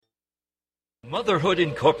Motherhood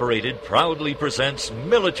Incorporated proudly presents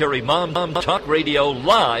Military Mom Talk Radio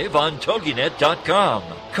live on TogiNet.com.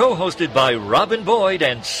 Co-hosted by Robin Boyd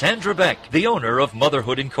and Sandra Beck, the owner of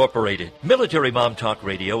Motherhood Incorporated. Military Mom Talk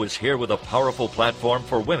Radio is here with a powerful platform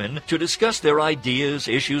for women to discuss their ideas,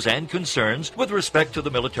 issues, and concerns with respect to the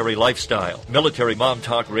military lifestyle. Military Mom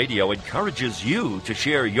Talk Radio encourages you to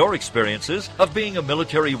share your experiences of being a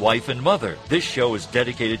military wife and mother. This show is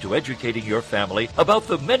dedicated to educating your family about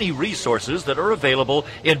the many resources that are available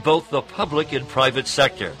in both the public and private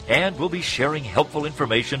sector, and we'll be sharing helpful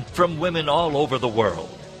information from women all over the world.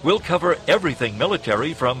 We'll cover everything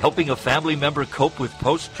military, from helping a family member cope with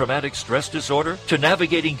post-traumatic stress disorder, to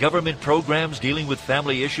navigating government programs dealing with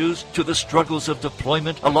family issues, to the struggles of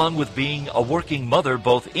deployment, along with being a working mother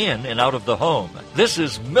both in and out of the home. This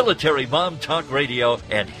is Military Mom Talk Radio,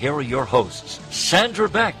 and here are your hosts, Sandra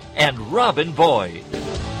Beck and Robin Boyd.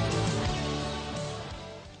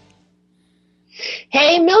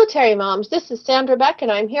 Hey, military moms, this is Sandra Beck, and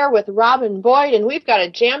I'm here with Robin Boyd, and we've got a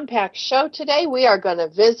jam-packed show today. We are going to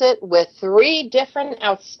visit with three different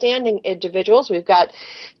outstanding individuals. We've got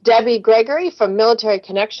Debbie Gregory from Military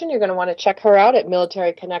Connection. You're going to want to check her out at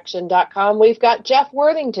militaryconnection.com. We've got Jeff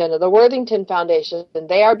Worthington of the Worthington Foundation, and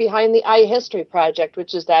they are behind the iHistory Project,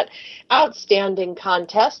 which is that outstanding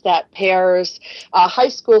contest that pairs high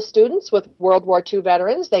school students with World War II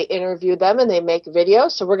veterans. They interview them, and they make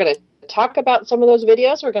videos, so we're going to talk about some of those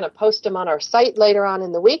videos. We're going to post them on our site later on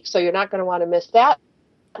in the week, so you're not going to want to miss that.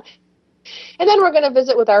 And then we're going to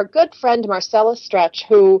visit with our good friend Marcella Stretch,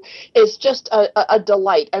 who is just a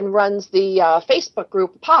delight and runs the Facebook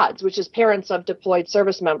group PODS, which is Parents of Deployed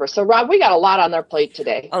Service Members. So, Rob, we got a lot on our plate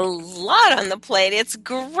today. A lot on the plate. It's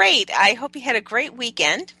great. I hope you had a great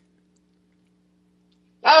weekend.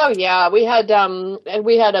 Oh, yeah. We had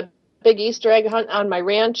a big Easter egg hunt on my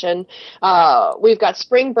ranch, and we've got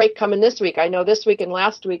spring break coming this week. I know this week and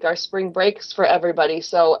last week are spring breaks for everybody,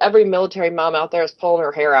 so every military mom out there is pulling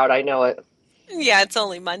her hair out. I know it. Yeah, it's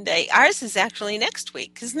only Monday. Ours is actually next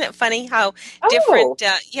week. Isn't it funny how different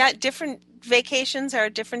different vacations are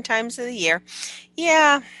at different times of the year?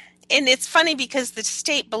 Yeah. And it's funny because the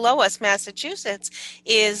state below us, Massachusetts,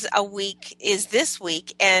 is this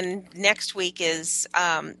week, and next week is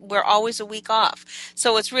we're always a week off.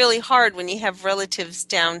 So it's really hard when you have relatives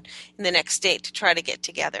down in the next state to try to get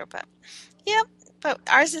together. But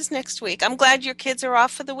ours is next week. I'm glad your kids are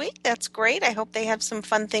off for the week. That's great. I hope they have some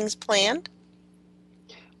fun things planned.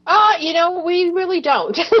 We really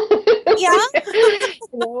don't. Yeah?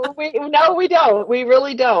 We don't. We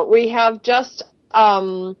really don't. We have just...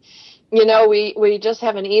 we just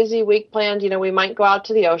have an easy week planned. We might go out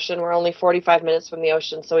to the ocean. We're only 45 minutes from the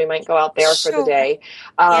ocean, so we might go out there for the day.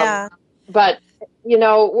 But,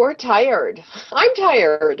 we're tired. I'm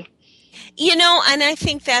tired. And I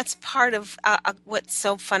think that's part of what's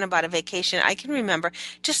so fun about a vacation. I can remember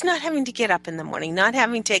just not having to get up in the morning, not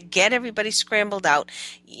having to get everybody scrambled out,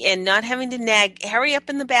 and not having to nag, hurry up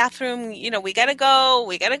in the bathroom, we got to go,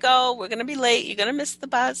 we're going to be late, you're going to miss the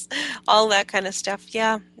bus, all that kind of stuff.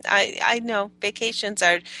 Yeah, I know vacations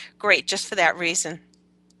are great just for that reason.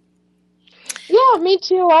 Yeah, me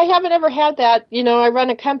too. I haven't ever had that. I run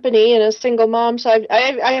a company and a single mom, so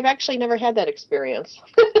I have actually never had that experience.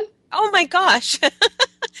 Oh my gosh.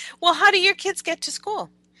 Well, how do your kids get to school?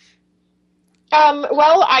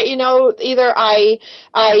 Well, either I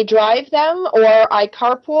drive them or I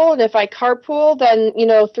carpool. And if I carpool, then,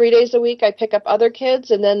 3 days a week I pick up other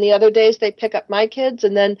kids. And then the other days they pick up my kids.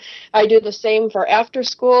 And then I do the same for after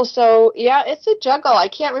school. So, yeah, it's a juggle. I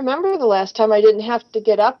can't remember the last time I didn't have to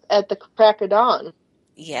get up at the crack of dawn.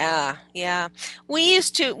 Yeah. We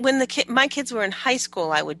used to, when my kids were in high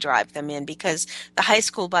school, I would drive them in because the high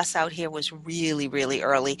school bus out here was really, really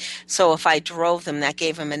early. So if I drove them, that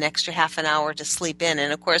gave them an extra half an hour to sleep in.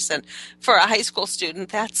 And of course, then for a high school student,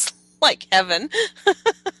 that's like heaven.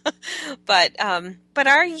 But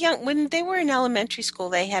when they were in elementary school,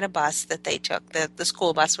 they had a bus that they took. The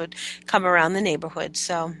school bus would come around the neighborhood.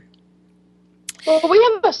 So. Well, we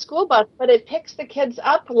have a school bus, but it picks the kids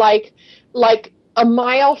up like a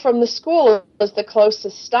mile from the school is the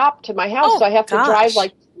closest stop to my house, so I have to drive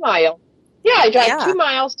like 2 miles. Yeah, I drive 2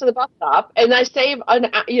 miles to the bus stop, and I save 1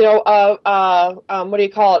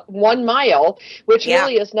 mile, which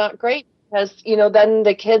really is not great because then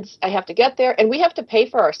the kids, I have to get there, and we have to pay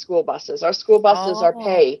for our school buses. Our school buses are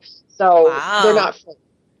paid, so they're not free.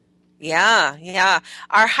 Yeah, yeah.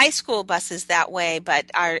 Our high school bus is that way,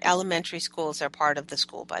 but our elementary schools are part of the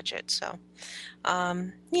school budget. So,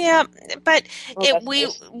 yeah, but Oh, that's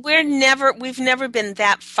nice. we've never been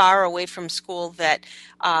that far away from school that,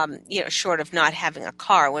 short of not having a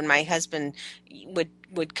car. When my husband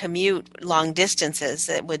would commute long distances,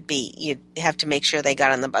 it would be, you'd have to make sure they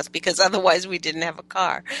got on the bus because otherwise we didn't have a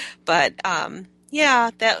car. But,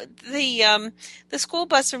 yeah, the school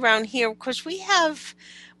bus around here, of course, we have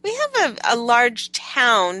a large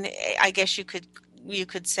town, I guess you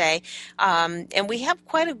could say, and we have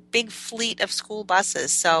quite a big fleet of school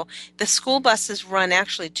buses. So the school buses run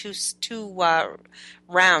actually two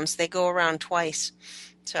rounds. They go around twice.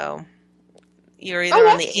 So you're Oh, either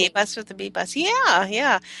on the that's A neat. bus or the B bus. Yeah,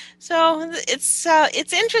 yeah. So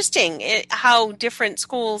it's interesting how different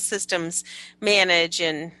school systems manage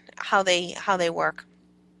and how they work.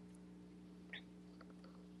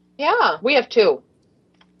 Yeah, we have two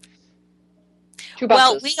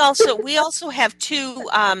Well, buses. we also have two.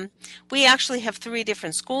 We actually have three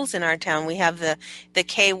different schools in our town. We have the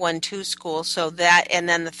K-1-2 school, so that, and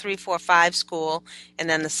then the 3-4-5 school, and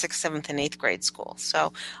then the sixth, seventh, and eighth grade school.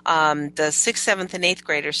 So the sixth, seventh, and eighth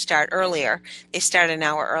graders start earlier. They start an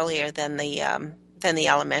hour earlier than the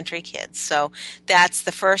elementary kids. So that's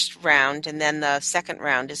the first round, and then the second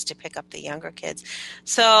round is to pick up the younger kids.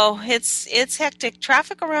 So it's hectic.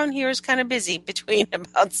 Traffic around here is kind of busy between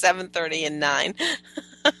about 7:30 and 9.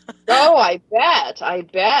 Oh, I bet. I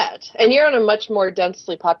bet. And you're in a much more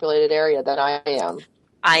densely populated area than I am.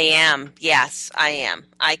 I am. Yes, I am.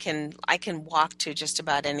 I can walk to just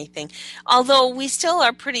about anything. Although we still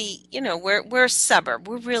are pretty, we're a suburb.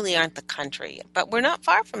 We really aren't the country, but we're not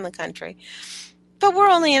far from the country. But we're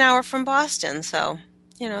only an hour from Boston, so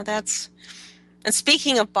that's. And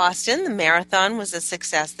speaking of Boston, the marathon was a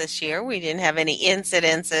success this year. We didn't have any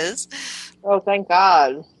incidences. Oh, thank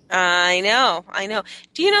God. I know, I know.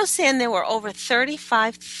 Do you know, Sam, there were over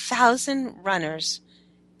 35,000 runners?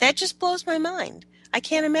 That just blows my mind. I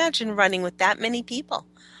can't imagine running with that many people.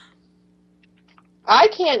 I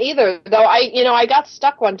can't either, though. I got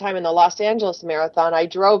stuck one time in the Los Angeles Marathon. I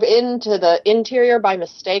drove into the interior by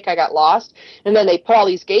mistake. I got lost, and then they put all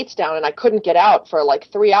these gates down, and I couldn't get out for like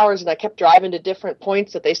 3 hours. And I kept driving to different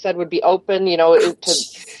points that they said would be open, to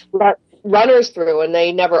runners through, and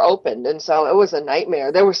they never opened. And so it was a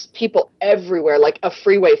nightmare. There was people everywhere, like a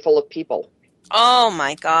freeway full of people. Oh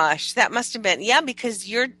my gosh, that must have been, yeah, because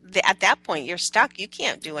you're at that point you're stuck. You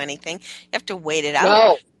can't do anything. You have to wait it out.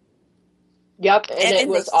 No. Yep, and And it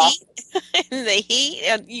in the was awful. heat, in the heat,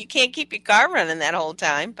 you can't keep your car running that whole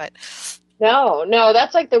time. But No, no,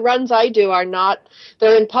 that's like the runs I do are not.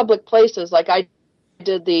 They're in public places. Like I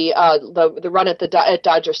did the run at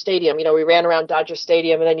Dodger Stadium. We ran around Dodger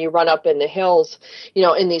Stadium, and then you run up in the hills,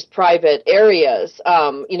 in these private areas.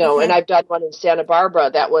 And mhm. I've done one in Santa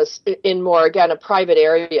Barbara that was in more again a private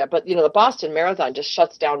area. But the Boston Marathon just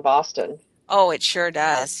shuts down Boston. Oh, it sure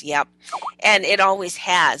does. Yep. And it always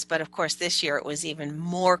has. But of course, this year it was even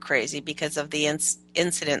more crazy because of the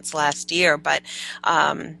incidents last year. But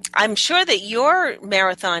I'm sure that your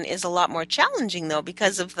marathon is a lot more challenging, though,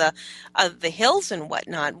 because of the hills and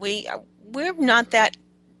whatnot. We're not that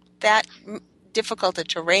difficult a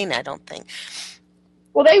terrain, I don't think.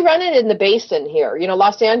 Well, they run it in the basin here.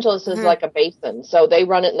 Los Angeles is Hmm. like a basin, so they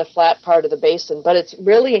run it in the flat part of the basin. But it's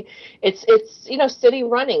city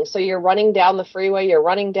running. So you're running down the freeway, you're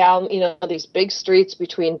running down these big streets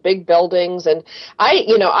between big buildings, and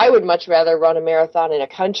I would much rather run a marathon in a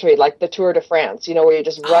country like the Tour de France, where you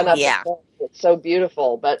just run Oh, up the yeah. hill. It's so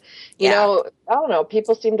beautiful. But Yeah. I don't know.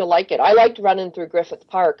 People seem to like it. I liked running through Griffith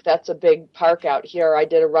Park. That's a big park out here. I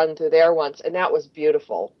did a run through there once, and that was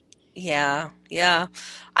beautiful. Yeah, yeah.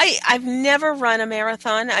 I've never run a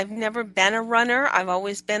marathon. I've never been a runner. I've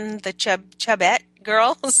always been the chubette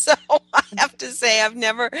girl. So I have to say I've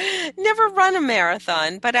never run a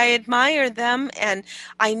marathon, but I admire them and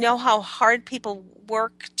I know how hard people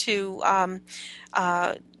work to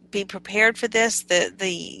uh, be prepared for this.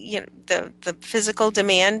 The physical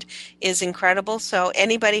demand is incredible. So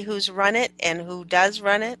anybody who's run it and who does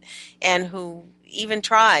run it and who even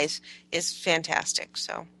tries is fantastic.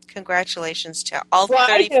 So congratulations to all Well,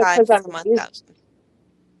 I do it 35 because I'm some odd lazy. thousand.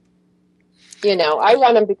 I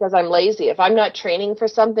run them because I'm lazy. If I'm not training for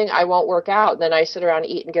something, I won't work out. Then I sit around,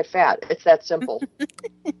 eat, and get fat. It's that simple.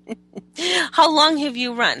 How long have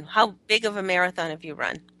you run? How big of a marathon have you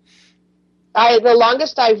run? The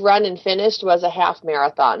longest I've run and finished was a half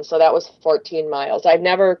marathon, so that was 14 miles. I've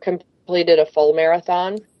never completed a full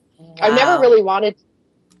marathon. I've never Wow. really wanted.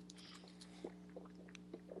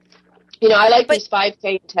 I like But these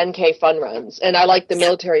 5K and 10K fun runs, and I like the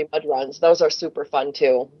military mud runs. Those are super fun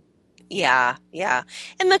too. Yeah, yeah.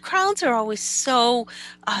 And the crowds are always so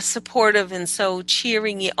supportive and so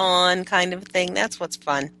cheering you on kind of thing. That's what's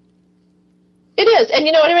fun. It is, and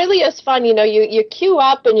it really is fun. You queue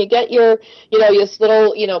up and you get your, this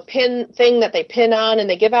little, pin thing that they pin on, and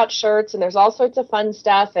they give out shirts, and there's all sorts of fun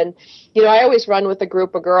stuff. And I always run with a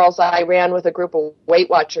group of girls. I ran with a group of Weight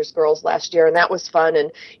Watchers girls last year, and that was fun.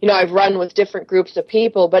 And I've run with different groups of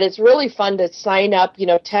people, but it's really fun to sign up,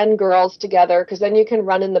 10 girls together, because then you can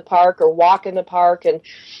run in the park or walk in the park, and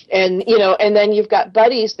then you've got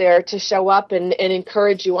buddies there to show up and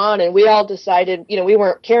encourage you on. And we all decided, we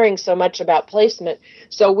weren't caring so much about placement,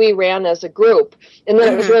 so we ran as a group. And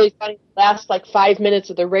then it was really funny. Last 5 minutes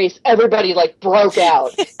of the race, everybody broke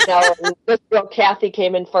out. This girl Kathy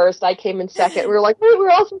came in first, I came in second. We were like, wait, we're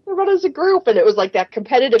all supposed to run as a group, and it was that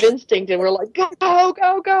competitive instinct, and we're like, go,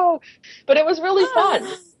 go, go. But it was really fun.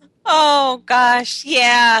 Oh gosh,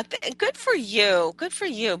 yeah. Good for you. Good for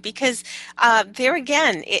you. Because there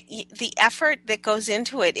again, the effort that goes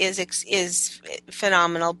into it is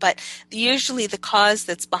phenomenal. But usually, the cause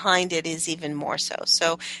that's behind it is even more so.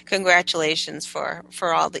 So, congratulations for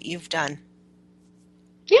all that you've done.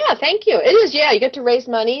 Yeah, thank you. It is, you get to raise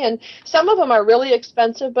money, and some of them are really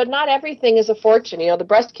expensive, but not everything is a fortune. The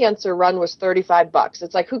breast cancer run was $35.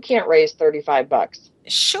 It's who can't raise $35?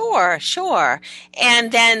 Sure.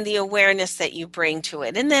 And then the awareness that you bring to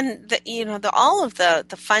it. And then, all of the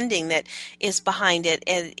funding that is behind it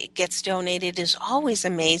and it gets donated is always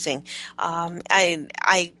amazing.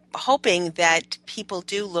 I hoping that people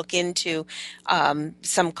do look into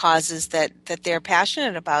some causes that they're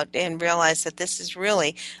passionate about and realize that this is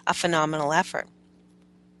really a phenomenal effort.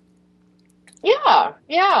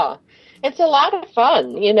 Yeah. It's a lot of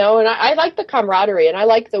fun, and I like the camaraderie, and I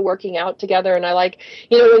like the working out together, and I like,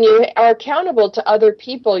 when you are accountable to other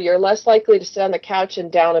people, you're less likely to sit on the couch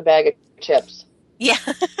and down a bag of chips. Yeah,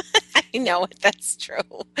 I know. That's true.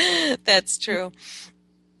 That's true.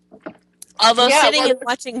 Although sitting and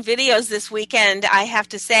watching videos this weekend, I have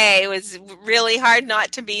to say it was really hard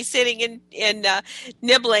not to be sitting and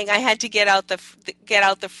nibbling. I had to get out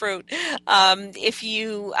the fruit. If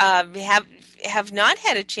you have not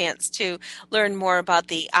had a chance to learn more about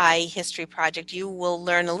the Eye History Project, you will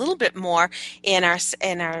learn a little bit more in our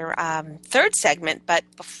third segment. But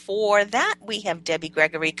before that, we have Debbie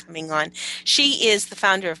Gregory coming on. She is the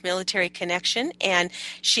founder of Military Connection, and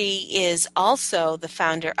she is also the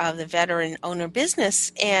founder of the Veteran Owner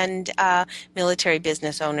Business and Military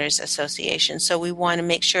Business Owners Association. So we want to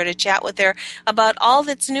make sure to chat with her about all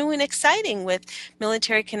that's new and exciting with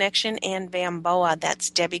Military Connection and VAMBOA.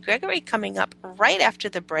 That's Debbie Gregory coming up right after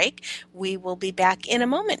the break. We will be back in a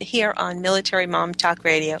moment here on Military Mom Talk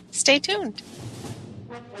Radio. Stay tuned.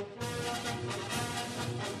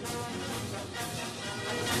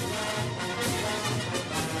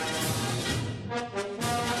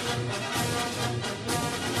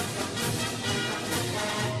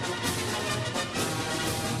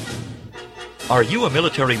 Are you a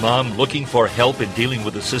military mom looking for help in dealing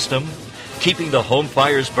with the system? Keeping the home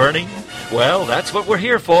fires burning? Well, that's what we're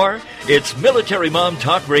here for. It's Military Mom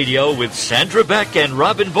Talk Radio with Sandra Beck and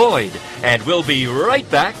Robin Boyd, and we'll be right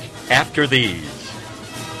back after these.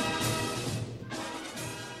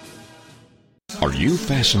 Are you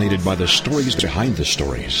fascinated by the stories behind the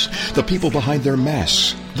stories, the people behind their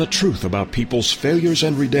masks, the truth about people's failures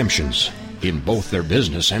and redemptions in both their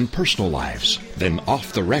business and personal lives? Then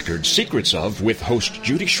Off the Record Secrets of with host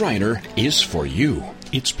Judy Schreiner is for you.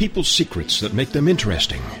 It's people's secrets that make them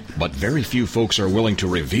interesting, but very few folks are willing to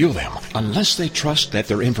reveal them unless they trust that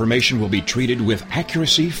their information will be treated with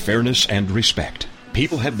accuracy, fairness, and respect.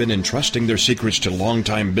 People have been entrusting their secrets to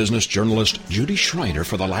longtime business journalist Judy Schreiner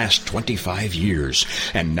for the last 25 years,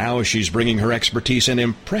 and now she's bringing her expertise and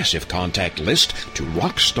impressive contact list to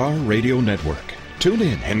Rockstar Radio Network. Tune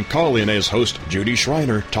in and call in as host Judy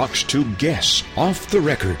Schreiner talks to guests off the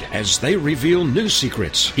record as they reveal new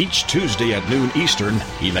secrets each Tuesday at noon Eastern,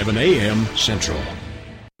 11 a.m. Central.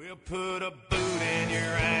 We'll put a boot in your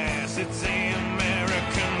ass. It's the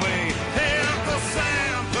American way. Hey, Uncle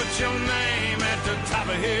Sam, put your name at the top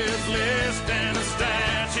of his list, and a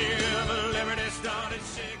Statue of Liberty started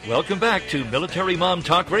shaking. Welcome back to Military Mom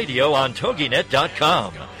Talk Radio on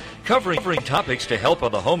TogiNet.com. Covering topics to help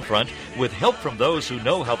on the home front with help from those who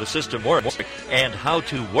know how the system works and how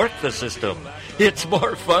to work the system. It's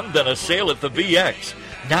more fun than a sale at the BX.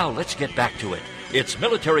 Now let's get back to it. It's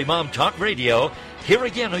Military Mom Talk Radio. Here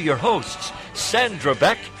again are your hosts, Sandra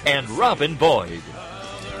Beck and Robin Boyd.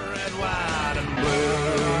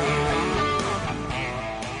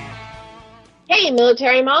 Hey, Hey,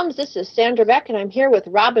 Military Moms, this is Sandra Beck, and I'm here with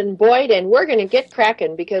Robin Boyd, and we're going to get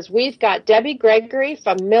cracking because we've got Debbie Gregory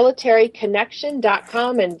from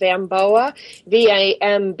MilitaryConnection.com in Vamboa,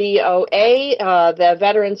 VAMBOA, the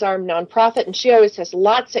Veterans Armed Nonprofit, and she always has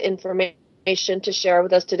lots of information to share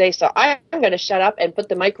with us today, so I'm going to shut up and put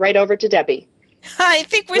the mic right over to Debbie. I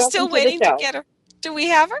think we're still waiting to get her. Do we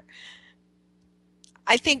have her?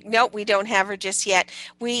 I think, no, we don't have her just yet.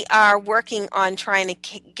 We are working on trying to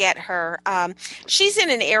get her. She's in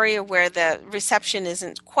an area where the reception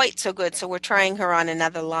isn't quite so good, so we're trying her on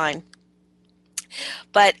another line.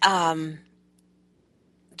 But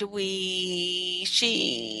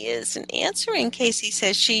she isn't answering. Casey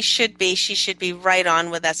says she should be right on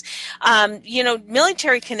with us.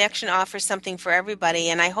 Military Connection offers something for everybody,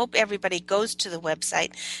 and I hope everybody goes to the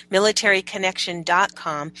website,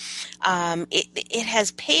 militaryconnection.com. It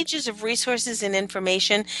has pages of resources and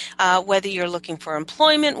information, whether you're looking for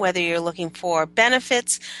employment, whether you're looking for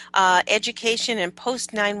benefits, education, and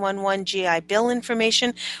post-911 GI Bill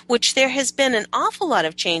information, which there has been an awful lot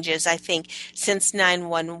of changes, I think, since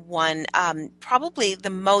 911. Probably the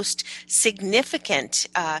most significant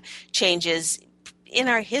changes in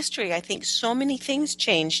our history. I think so many things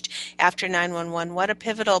changed after 911. What a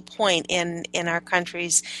pivotal point in our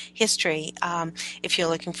country's history. If you're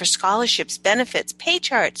looking for scholarships, benefits, pay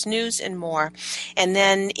charts, news, and more. And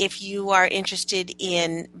then if you are interested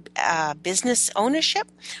in business ownership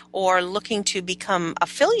or looking to become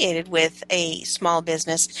affiliated with a small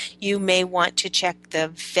business, you may want to check the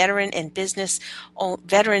Veteran Business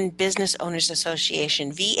Owners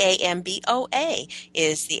Association. VAMBOA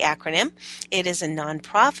is the acronym. It is a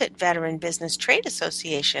nonprofit veteran business trade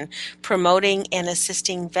association promoting and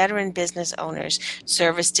assisting veteran business owners,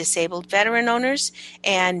 service-disabled veteran owners,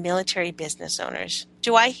 and military business owners.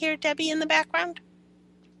 Do I hear Debbie in the background?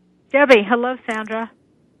 Debbie, hello, Sandra.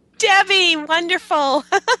 Debbie, wonderful.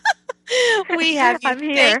 We have you. I'm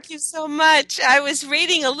here. Thank you so much. I was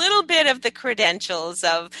reading a little bit of the credentials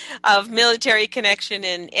of Military Connection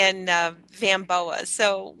and Vamboa.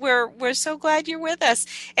 So we're so glad you're with us.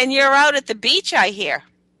 And you're out at the beach, I hear.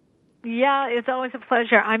 Yeah, it's always a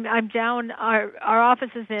pleasure. I'm down. Our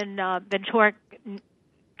office is in Ventura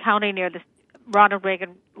County near the Ronald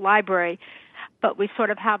Reagan Library, but we sort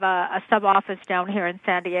of have a sub office down here in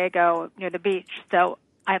San Diego near the beach. So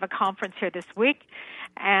I have a conference here this week,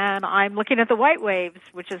 and I'm looking at the white waves,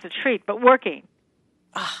 which is a treat, but working.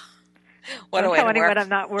 Oh, what Don't a way tell to anyone work. I'm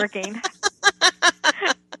not working.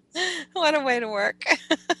 What a way to work.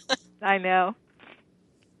 I know.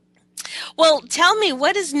 Well, tell me,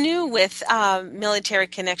 what is new with Military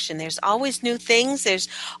Connection? There's always new things. There's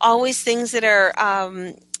always things that are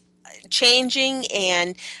changing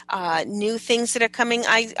and new things that are coming.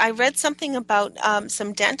 I read something about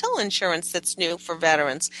some dental insurance that's new for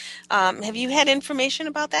veterans. Have you had information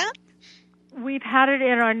about that? We've had it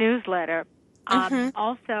in our newsletter.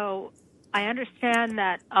 Also, I understand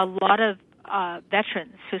that a lot of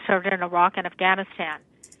veterans who served in Iraq and Afghanistan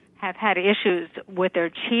have had issues with their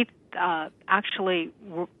teeth actually,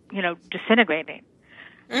 disintegrating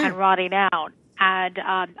and rotting out. And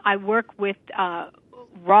I work with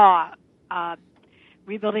RAW,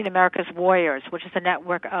 Rebuilding America's Warriors, which is a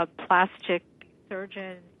network of plastic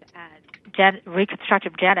surgeons and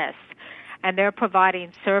reconstructive dentists, and they're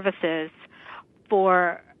providing services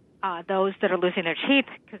for those that are losing their teeth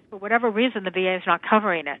because for whatever reason the VA is not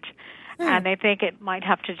covering it. And they think it might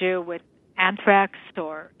have to do with anthrax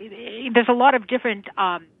or there's a lot of different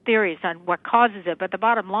theories on what causes it, but the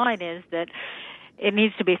bottom line is that it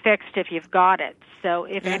needs to be fixed if you've got it. So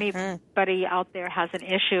if anybody out there has an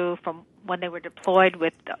issue from when they were deployed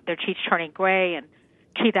with their teeth turning gray and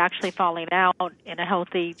teeth actually falling out in a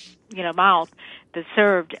healthy, mouth that's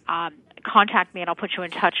served, contact me and I'll put you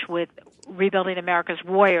in touch with Rebuilding America's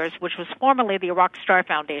Warriors, which was formerly the Iraq Star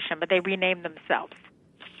Foundation, but they renamed themselves.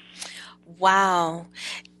 Wow.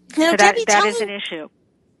 Now, so Debbie, that is an issue.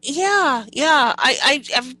 Yeah.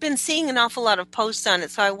 I've been seeing an awful lot of posts on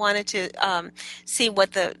it, so I wanted to see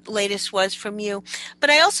what the latest was from you. But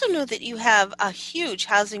I also know that you have a huge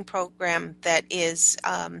housing program that is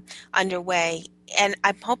underway, and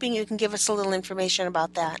I'm hoping you can give us a little information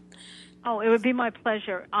about that. Oh, it would be my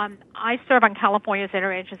pleasure. I serve on California's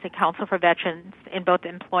Interagency Council for Veterans in both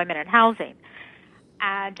employment and housing.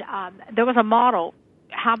 And there was a model,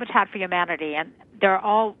 Habitat for Humanity, and they're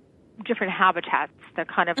all different habitats. They're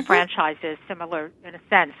kind of franchises, similar in a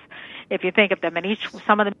sense, if you think of them. And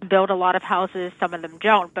some of them build a lot of houses, some of them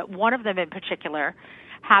don't. But one of them in particular,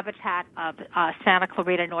 Habitat of Santa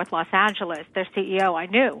Clarita, North Los Angeles, their CEO I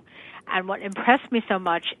knew. And what impressed me so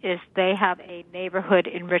much is they have a neighborhood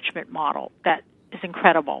enrichment model that is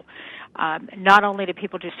incredible. Not only do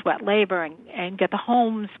people do sweat labor and get the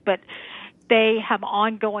homes, but they have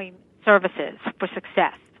ongoing services for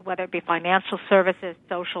success, whether it be financial services,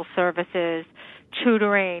 social services,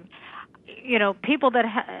 tutoring. You know, people that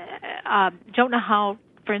don't know how,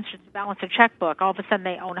 for instance, to balance a checkbook, all of a sudden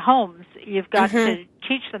they own homes. You've got to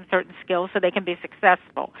teach them certain skills so they can be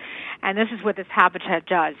successful. And this is what this Habitat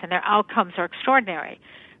does, and their outcomes are extraordinary.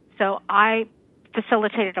 So I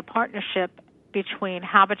facilitated a partnership between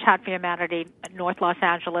Habitat for Humanity, North Los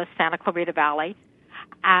Angeles, Santa Clarita Valley,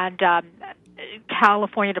 and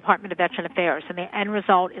California Department of Veteran Affairs. And the end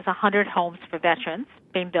result is 100 homes for veterans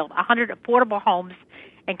being built, 100 affordable homes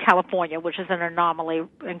in California, which is an anomaly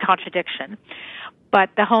and contradiction.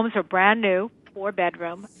 But the homes are brand new,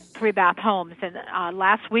 4-bedroom, 3-bath homes. And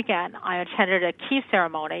last weekend, I attended a key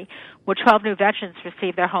ceremony where 12 new veterans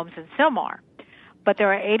received their homes in Sylmar. But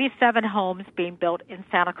there are 87 homes being built in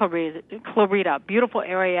Santa Clarita, beautiful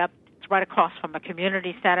area. It's right across from a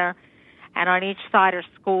community center. And on each side are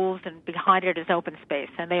schools, and behind it is open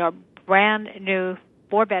space. And they are brand new,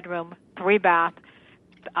 4-bedroom, 3-bath,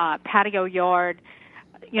 patio yard,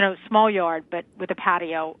 small yard, but with a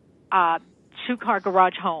patio, 2-car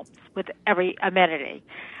garage homes with every amenity.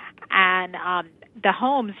 And the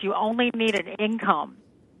homes, you only need an income,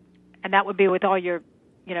 and that would be with all your,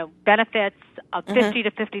 benefits of $50,000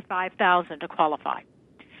 to $55,000 to qualify.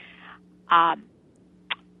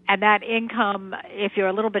 And that income, if you're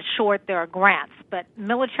a little bit short, there are grants. But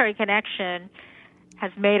Military Connection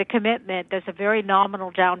has made a commitment. There's a very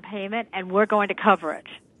nominal down payment, and we're going to cover it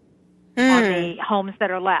on the homes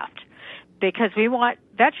that are left, because we want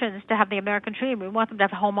veterans to have the American dream. We want them to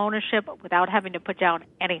have home ownership without having to put down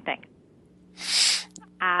anything.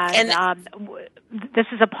 And this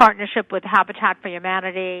is a partnership with Habitat for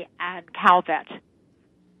Humanity and CalVet.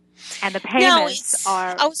 And the payments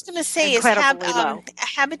are I was going to say, low.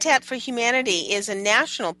 Habitat for Humanity is a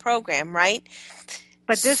national program, right?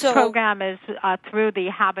 But this program is through the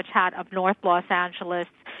Habitat of North Los Angeles,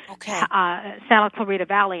 Santa Clarita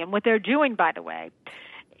Valley. And what they're doing, by the way,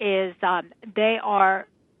 is they are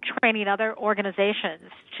training other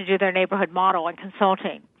organizations to do their neighborhood model and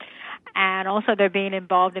consulting. And also they're being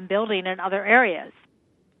involved in building in other areas.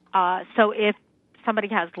 So if somebody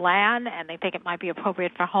has land and they think it might be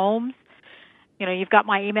appropriate for homes, you've got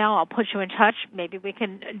my email. I'll put you in touch. Maybe we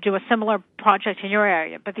can do a similar project in your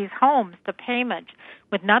area. But these homes, the payment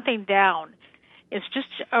with nothing down is just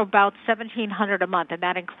about $1,700 a month, and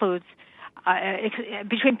that includes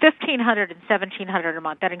between $1,500 and $1,700 a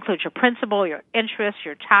month. That includes your principal, your interest,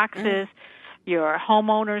 your taxes, your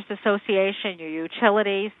homeowners association, your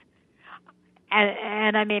utilities,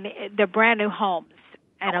 and I mean they're brand new homes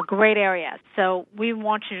in a great area. So we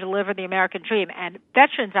want to deliver the American dream. And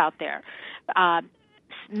veterans out there,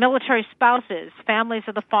 military spouses, families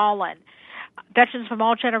of the fallen, veterans from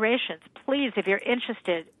all generations, please, if you're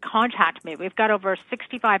interested, contact me. We've got over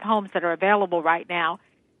 65 homes that are available right now.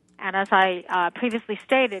 And as I previously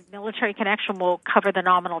stated, Military Connection will cover the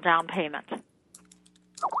nominal down payment.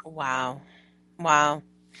 Wow.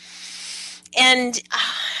 And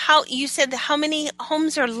how you said how many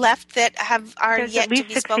homes are left that are There's yet to be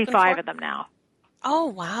spoken for? There's at least 65 of them now. Oh,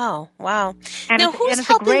 wow. And now, who's it's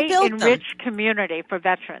helping a great, build enriched community for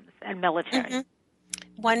veterans and military.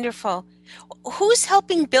 Wonderful. Who's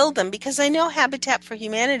helping build them? Because I know Habitat for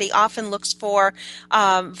Humanity often looks for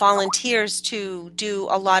volunteers to do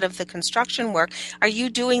a lot of the construction work. Are you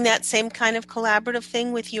doing that same kind of collaborative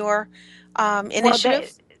thing with your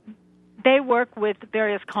initiative? They work with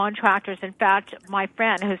various contractors. In fact, my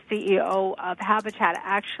friend, who's CEO of Habitat,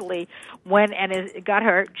 actually went and got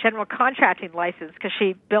her general contracting license because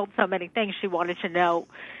she built so many things. She wanted to know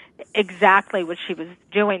exactly what she was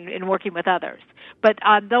doing in working with others. But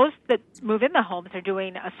those that move in the homes are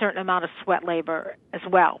doing a certain amount of sweat labor as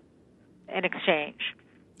well in exchange.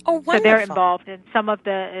 Oh, wonderful. So they're involved in some of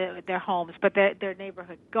their homes, but their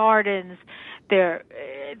neighborhood gardens. There's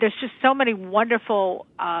just so many wonderful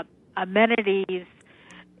amenities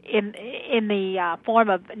in the form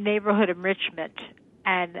of neighborhood enrichment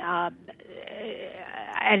and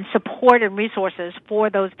support and resources for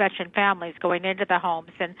those veteran families going into the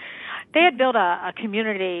homes. And they had built a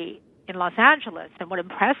community in Los Angeles, and what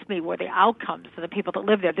impressed me were the outcomes of the people that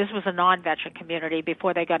lived there. This was a non-veteran community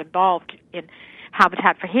before they got involved in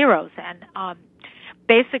Habitat for Heroes. And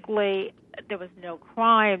basically, there was no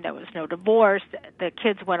crime, there was no divorce. The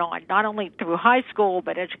kids went on not only through high school,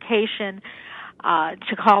 but education,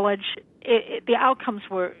 to college. The outcomes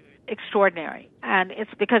were extraordinary, and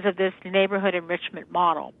it's because of this neighborhood enrichment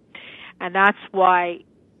model. And that's why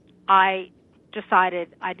I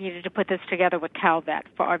decided I needed to put this together with CalVet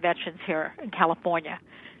for our veterans here in California.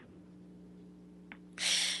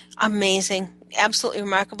 Amazing. Absolutely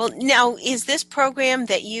remarkable. Now, is this program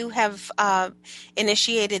that you have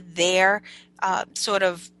initiated there sort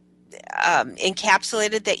of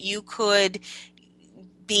encapsulated that you could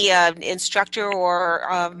be an instructor or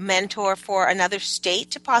a mentor for another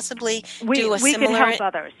state to possibly do a similar? We can help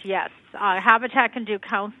others, yes. Habitat can do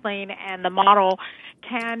counseling, and the model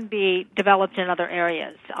can be developed in other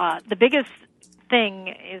areas. The biggest thing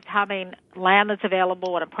is having land that's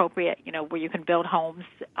available and appropriate, where you can build homes.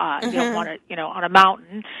 You don't want it, on a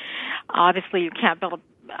mountain. Obviously, you can't build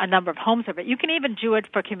a number of homes of it. You can even do it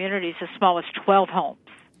for communities as small as 12 homes.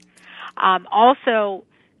 Also,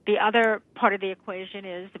 the other part of the equation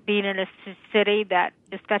is being in a city that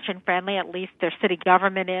is veteran-friendly, at least their city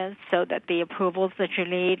government is, so that the approvals that you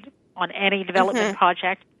need on any development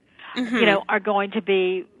project, are going to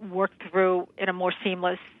be worked through in a more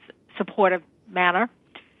seamless, supportive manner.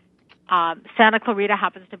 Santa Clarita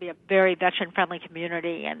happens to be a very veteran-friendly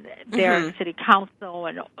community, and their city council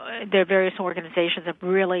and their various organizations have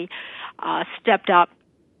really stepped up.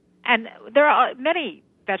 And there are many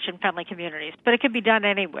veteran-friendly communities, but it can be done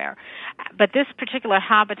anywhere. But this particular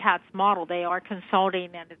Habitat's model, they are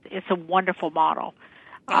consulting, and it's a wonderful model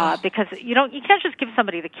because you can't just give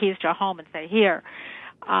somebody the keys to a home and say, here,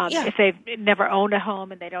 if they've never owned a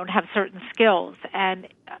home and they don't have certain skills. And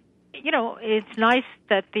it's nice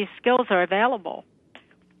that these skills are available.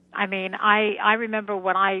 I mean, I remember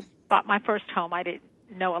when I bought my first home, I didn't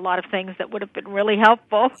know a lot of things that would have been really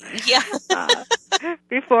helpful. Yeah.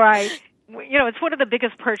 Before it's one of the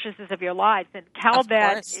biggest purchases of your lives, and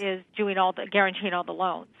CalVet is doing guaranteeing all the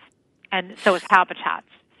loans, and so is Habitat.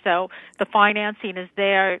 So the financing is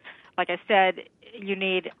there. Like I said, you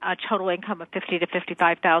need a total income of $50,000 to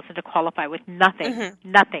 $55,000 to qualify with nothing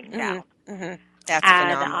down. That's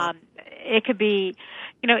phenomenal. It could be,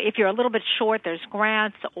 if you're a little bit short, there's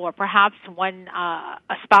grants, or perhaps when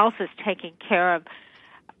a spouse is taking care of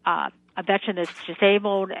a veteran that's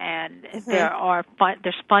disabled, and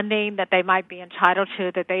there's funding that they might be entitled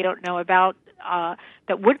to that they don't know about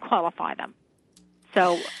that would qualify them.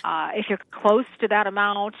 So if you're close to that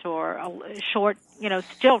amount or short,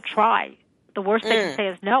 still try. The worst they can say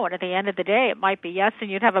is no, and at the end of the day, it might be yes,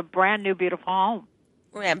 and you'd have a brand new, beautiful home.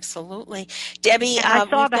 Absolutely. Debbie, we've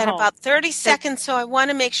got about 30 seconds, so I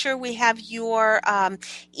want to make sure we have your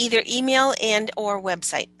either email and or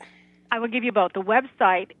website. I will give you both. The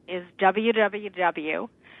website is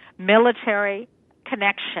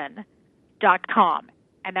www.militaryconnection.com,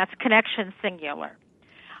 and that's connection singular.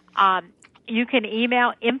 You can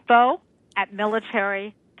email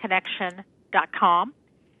info@militaryconnection.com,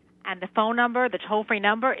 and the phone number, the toll-free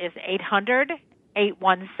number, is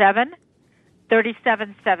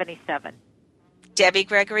 800-817-3777. Debbie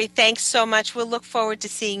Gregory, thanks so much. We'll look forward to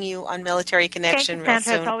seeing you on Military Connection real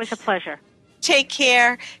soon. It's always a pleasure. Take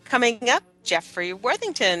care. Coming up, Jeffrey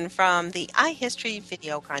Worthington from the iHistory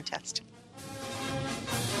Video Contest.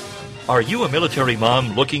 Are you a military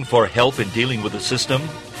mom looking for help in dealing with the system?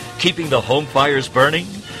 Keeping the home fires burning?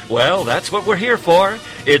 Well, that's what we're here for.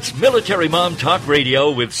 It's Military Mom Talk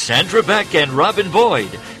Radio with Sandra Beck and Robin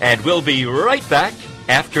Boyd. And we'll be right back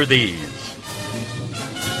after these.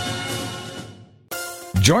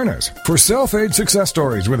 Join us for Self-Aid Success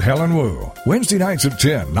Stories with Helen Wu. Wednesday nights at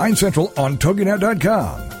 10, 9 Central on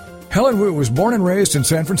TogiNet.com. Helen Wu was born and raised in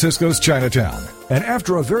San Francisco's Chinatown. And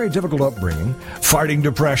after a very difficult upbringing, fighting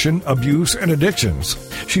depression, abuse, and addictions,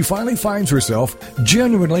 she finally finds herself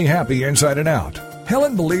genuinely happy inside and out.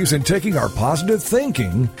 Helen believes in taking our positive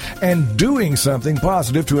thinking and doing something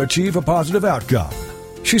positive to achieve a positive outcome.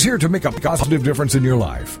 She's here to make a positive difference in your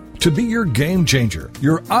life, to be your game changer,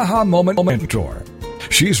 your aha moment mentor.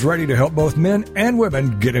 She's ready to help both men and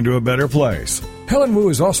women get into a better place. Helen Wu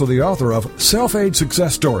is also the author of Self-Aid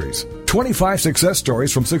Success Stories, 25 success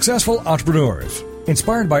stories from successful entrepreneurs.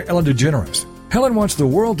 Inspired by Ellen DeGeneres, Helen wants the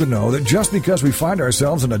world to know that just because we find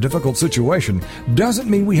ourselves in a difficult situation doesn't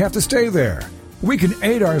mean we have to stay there. We can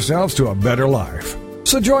aid ourselves to a better life.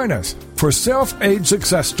 So join us for Self-Aid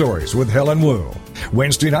Success Stories with Helen Wu.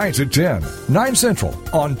 Wednesday nights at 10, 9 Central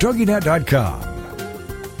on TogiNet.com.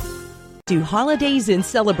 Do holidays and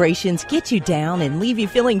celebrations get you down and leave you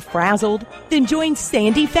feeling frazzled? Then join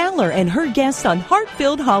Sandy Fowler and her guests on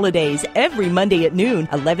Heart-Filled Holidays every Monday at noon,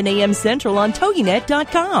 11 a.m. Central on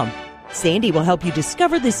TogiNet.com. Sandy will help you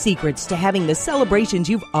discover the secrets to having the celebrations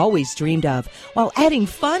you've always dreamed of while adding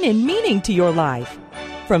fun and meaning to your life.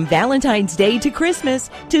 From Valentine's Day to Christmas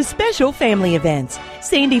to special family events,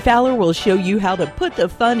 Sandy Fowler will show you how to put the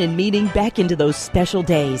fun and meaning back into those special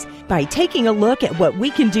days by taking a look at what we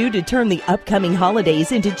can do to turn the upcoming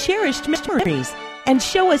holidays into cherished memories and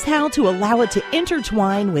show us how to allow it to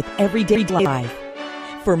intertwine with everyday life.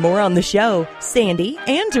 For more on the show, Sandy,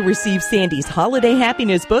 and to receive Sandy's Holiday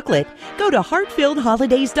Happiness booklet, go to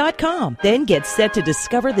heartfilledholidays.com. Then get set to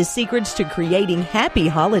discover the secrets to creating happy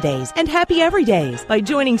holidays and happy everydays by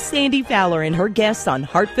joining Sandy Fowler and her guests on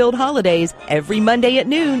Heartfilled Holidays every Monday at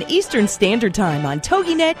noon Eastern Standard Time on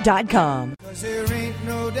TogiNet.com. 'Cause there ain't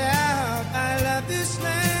no doubt I love this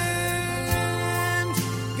land.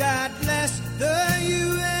 God bless the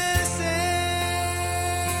USA.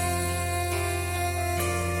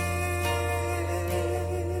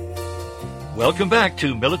 Welcome back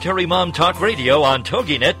to Military Mom Talk Radio on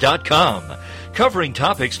TogiNet.com, covering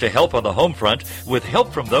topics to help on the home front with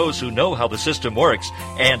help from those who know how the system works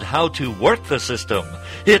and how to work the system.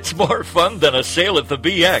 It's more fun than a sale at the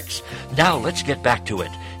BX. Now let's get back to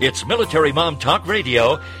it. It's Military Mom Talk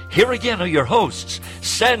Radio. Here again are your hosts,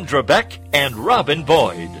 Sandra Beck and Robin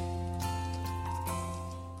Boyd.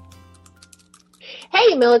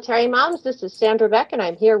 Hey, Military Moms, this is Sandra Beck, and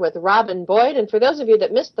I'm here with Robin Boyd. And for those of you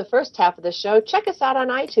that missed the first half of the show, check us out on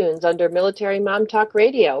iTunes under Military Mom Talk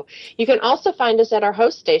Radio. You can also find us at our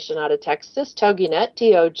host station out of Texas, TogiNet,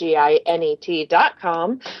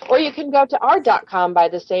 TogiNet.com, or you can go to our.com by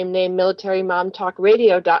the same name,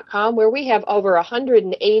 MilitaryMomTalkRadio.com, where we have over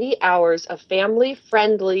 180 hours of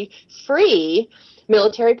family-friendly, free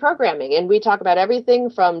military programming, and we talk about everything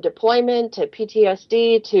from deployment to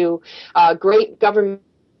PTSD to great government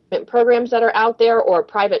programs that are out there or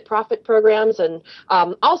private profit programs and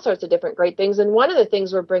all sorts of different great things. And one of the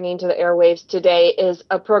things we're bringing to the airwaves today is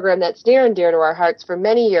a program that's near and dear to our hearts. For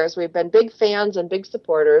many years, we've been big fans and big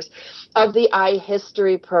supporters of the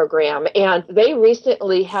iHistory program, and they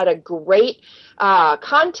recently had a great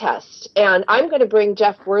contest, and I'm going to bring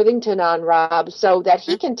Jeff Worthington on, Rob, so that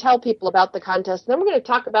he can tell people about the contest. And then we're going to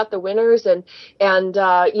talk about the winners and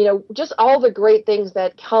just all the great things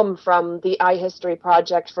that come from the iHistory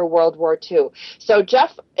Project for World War II. So,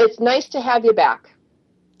 Jeff, it's nice to have you back.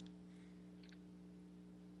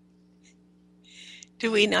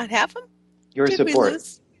 Do we not have him? Your Did support.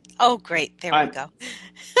 Oh, great. There we go.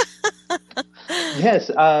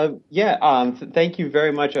 Yes. Thank you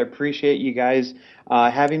very much. I appreciate you guys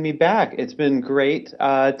having me back. It's been great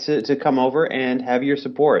to come over and have your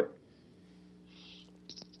support.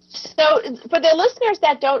 So for the listeners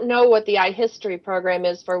that don't know what the iHistory program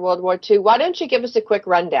is for World War II, why don't you give us a quick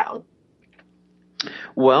rundown?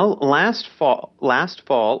 Well, last fall,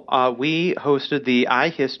 we hosted the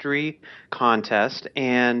iHistory contest,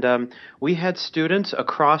 and we had students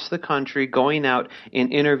across the country going out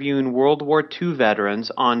and interviewing World War II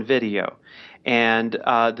veterans on video. And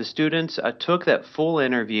the students took that full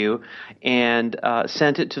interview and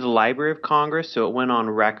sent it to the Library of Congress, so it went on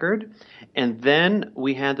record. And then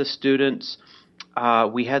we had the students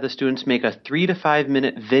make a 3 to 5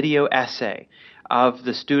 minute video essay of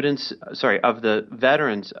the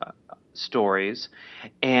veterans' stories,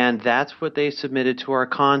 and that's what they submitted to our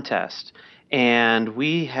contest. And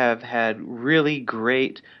we have had really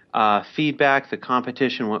great feedback. The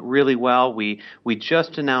competition went really well. We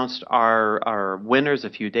just announced our winners a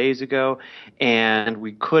few days ago, and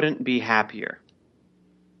we couldn't be happier.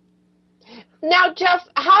 Now, Jeff,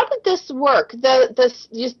 how did this work?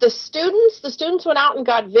 The students went out and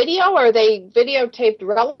got video, or they videotaped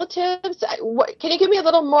relatives? Can you give me a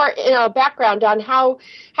little more background on how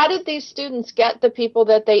did these students get the people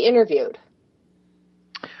that they interviewed?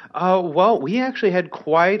 Well, we actually had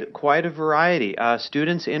quite a variety.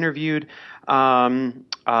 Students interviewed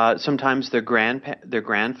sometimes their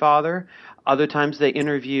grandfather. Other times they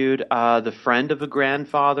interviewed the friend of a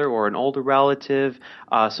grandfather or an older relative,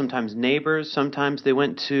 sometimes neighbors. Sometimes they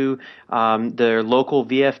went to their local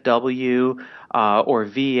VFW or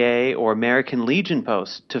VA or American Legion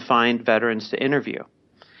post to find veterans to interview.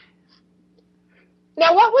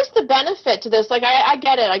 Now, what was the benefit to this? Like, I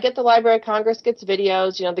get it. I get the Library of Congress gets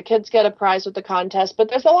videos. The kids get a prize with the contest. But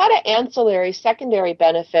there's a lot of ancillary, secondary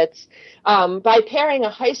benefits by pairing a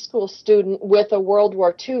high school student with a World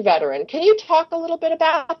War II veteran. Can you talk a little bit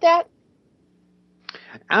about that?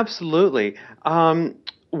 Absolutely.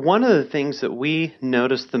 One of the things that we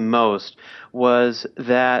noticed the most was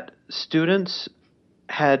that students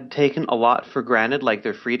had taken a lot for granted, like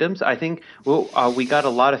their freedoms. I think we got a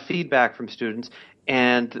lot of feedback from students.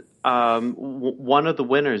 And one of the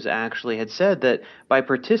winners actually had said that by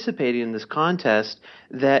participating in this contest,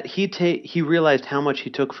 that he realized how much he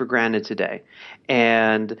took for granted today,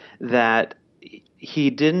 and that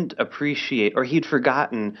he didn't appreciate, or he'd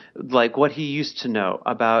forgotten, like what he used to know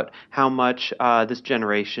about how much this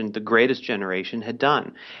generation, the greatest generation, had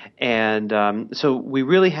done. And so we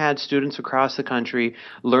really had students across the country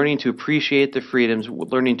learning to appreciate the freedoms,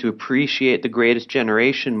 learning to appreciate the greatest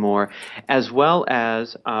generation more, as well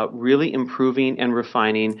as really improving and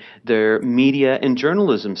refining their media and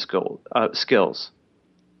journalism skills.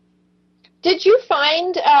 Did you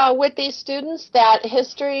find with these students that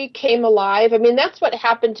history came alive? I mean, that's what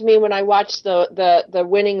happened to me when I watched the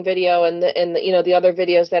winning video and the other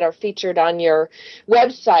videos that are featured on your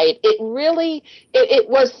website. It really it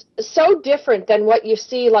was so different than what you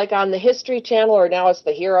see like on the History Channel, or now it's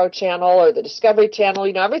the Hero Channel or the Discovery Channel.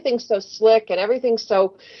 You know, everything's so slick and everything's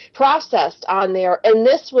so processed on there. And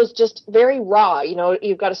this was just very raw. You know,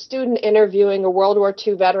 you've got a student interviewing a World War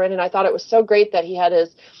II veteran, and I thought it was so great that he had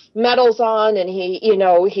his medals on, and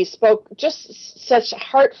he spoke just such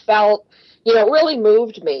heartfelt, really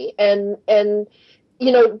moved me. And do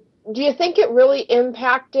you think it really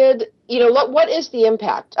impacted, what is the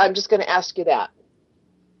impact? I'm just going to ask you that.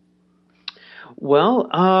 Well,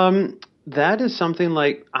 that is something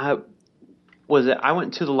like, I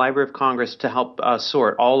went to the Library of Congress to help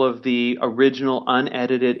sort all of the original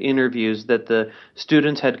unedited interviews that the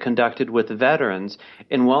students had conducted with the veterans.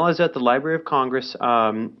 And while I was at the Library of Congress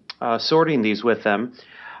sorting these with them,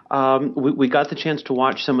 we got the chance to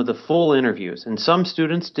watch some of the full interviews. And some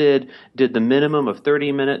students did the minimum of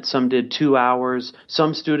 30 minutes, some did 2 hours.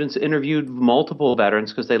 Some students interviewed multiple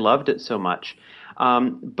veterans because they loved it so much.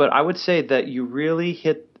 But I would say that you really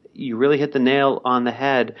hit the nail on the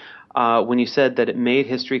head when you said that it made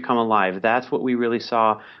history come alive. That's what we really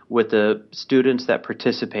saw with the students that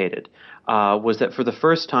participated, was that for the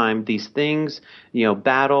first time, these things,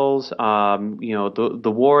 battles,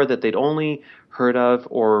 the war that they'd only heard of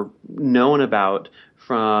or known about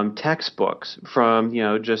from textbooks, from,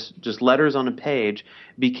 just letters on a page,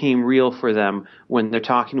 became real for them when they're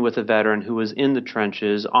talking with a veteran who was in the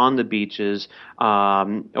trenches, on the beaches,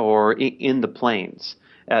 or in the plains.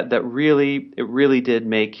 It really did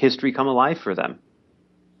make history come alive for them.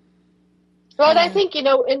 Well, and I think, in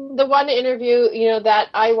the one interview, that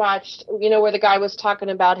I watched, where the guy was talking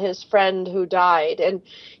about his friend who died, and,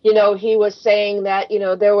 he was saying that,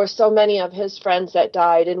 there were so many of his friends that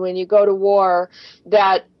died, and when you go to war,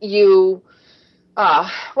 that you,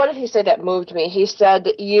 what did he say that moved me? He said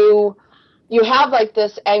you have like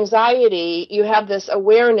this anxiety, you have this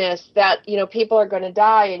awareness that, people are going to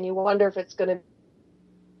die, and you wonder if it's going to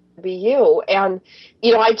be you. And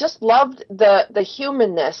I just loved the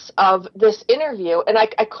humanness of this interview, and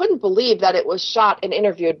I couldn't believe that it was shot and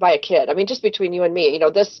interviewed by a kid. I mean, just between you and me,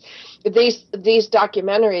 these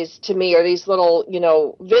documentaries to me, or these little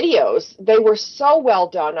videos, they were so well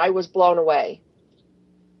done. I was blown away.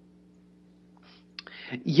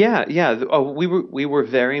 Yeah. We were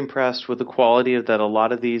very impressed with the quality that a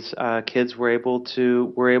lot of these kids were able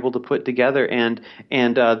to put together. And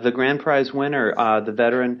the grand prize winner, the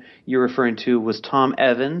veteran you're referring to, was Tom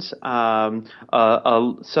Evans,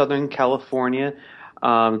 a Southern California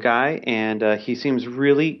guy, and he seems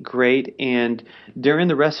really great. And during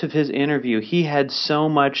the rest of his interview, he had so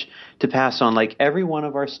much to pass on. Like every one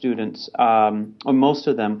of our students, or most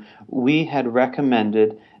of them, we had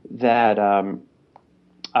recommended that.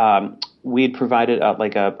 We had provided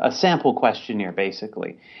a sample questionnaire,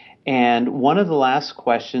 basically. And one of the last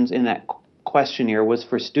questions in that questionnaire was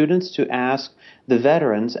for students to ask the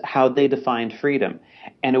veterans how they defined freedom.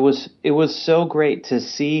 And it was so great to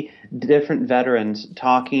see different veterans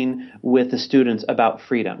talking with the students about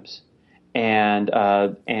freedoms. And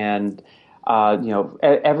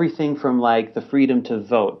everything from like the freedom to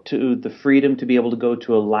vote, to the freedom to be able to go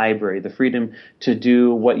to a library, the freedom to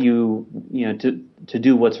do what to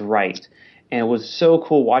do what's right. And it was so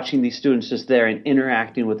cool watching these students just there and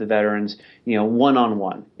interacting with the veterans,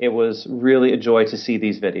 one-on-one. It was really a joy to see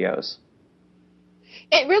these videos.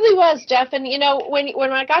 It really was, Jeff. And,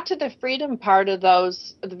 when I got to the freedom part of the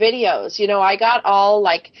videos, I got all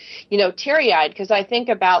teary-eyed, because I think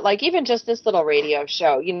about even just this little radio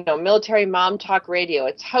show, Military Mom Talk Radio.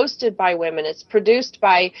 It's hosted by women. It's produced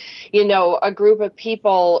by, a group of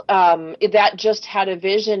people that just had a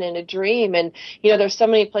vision and a dream. And, there's so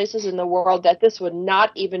many places in the world that this would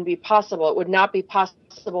not even be possible. It would not be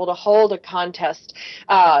possible to hold a contest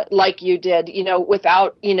like you did,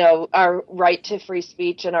 without, our right to free speech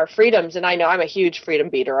and our freedoms. And I know I'm a huge freedom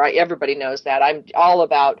beater. Everybody knows that. I'm all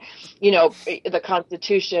about, the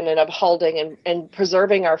Constitution and upholding and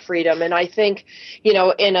preserving our freedom. And I think, in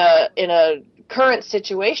a current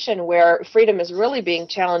situation where freedom is really being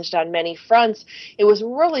challenged on many fronts, it was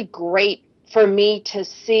really great for me to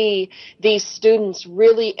see these students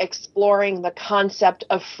really exploring the concept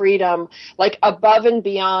of freedom, like above and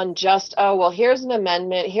beyond just, oh, well, here's an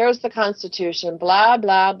amendment, here's the Constitution, blah,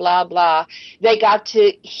 blah, blah, blah. They got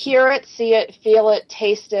to hear it, see it, feel it,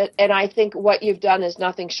 taste it, and I think what you've done is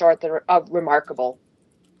nothing short of remarkable.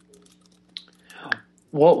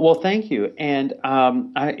 Well, thank you. And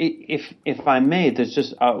if I may, there's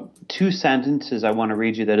just 2 sentences I want to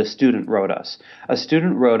read you that a student wrote us. A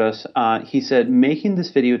student wrote us, he said, making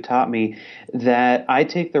this video taught me that I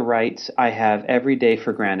take the rights I have every day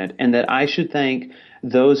for granted, and that I should thank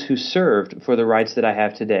those who served for the rights that I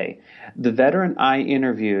have today. The veteran I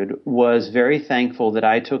interviewed was very thankful that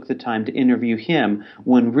I took the time to interview him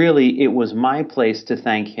when really it was my place to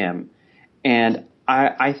thank him. And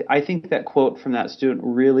I think that quote from that student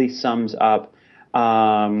really sums up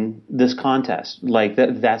this contest. Like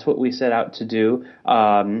that's what we set out to do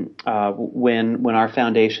when our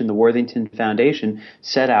foundation, the Worthington Foundation,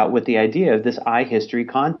 set out with the idea of this iHistory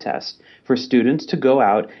contest for students to go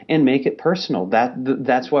out and make it personal.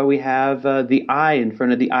 That's why we have the I in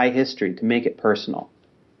front of the iHistory, to make it personal.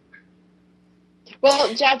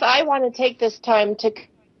 Well, Jeff, I want to take this time to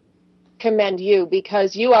commend you,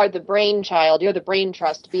 because you are the brainchild, you're the brain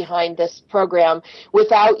trust behind this program.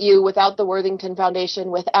 Without you, without the Worthington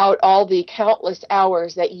Foundation, without all the countless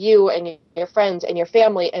hours that you and your friends and your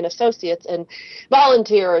family and associates and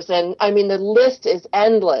volunteers, and I mean the list is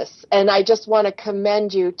endless, and I just want to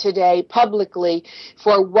commend you today publicly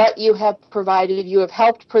for what you have provided. You have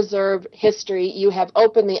helped preserve history. You have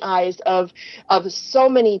opened the eyes of so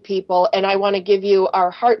many people, and I want to give you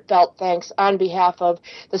our heartfelt thanks on behalf of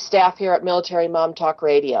the staff here at Military Mom Talk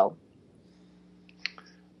Radio.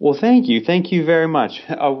 Well, thank you. Thank you very much.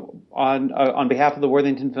 On behalf of the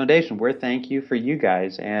Worthington Foundation, we're thank you for you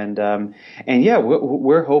guys. And yeah,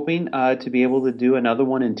 we're hoping to be able to do another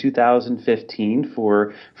one in 2015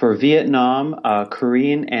 for Vietnam,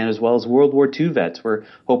 Korean, and as well as World War II vets. We're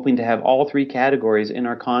hoping to have all 3 categories in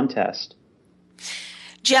our contest.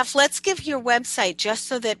 Jeff, let's give your website just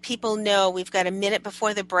so that people know. We've got a minute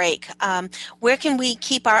before the break. Where can we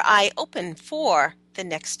keep our eye open for the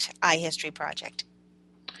next iHistory project?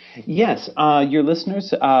 Yes, your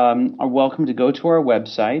listeners are welcome to go to our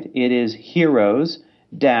website. It is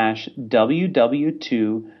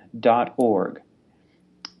heroes-ww2.org.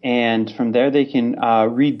 And from there they can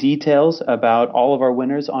read details about all of our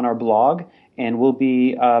winners on our blog, and we'll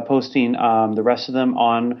be posting the rest of them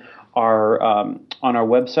on our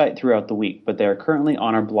website throughout the week. But they're currently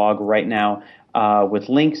on our blog right now with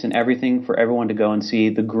links and everything for everyone to go and see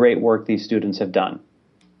the great work these students have done.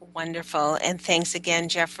 Wonderful. And thanks again,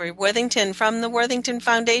 Jeffrey Worthington from the Worthington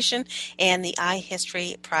Foundation and the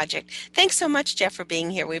iHistory Project. Thanks so much, Jeff, for being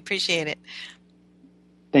here. We appreciate it.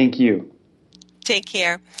 Thank you. Take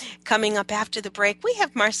care. Coming up after the break, we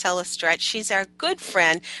have Marcella Stretch. She's our good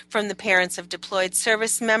friend from the Parents of Deployed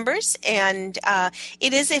Service Members, and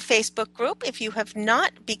it is a Facebook group. If you have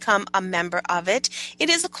not become a member of it, it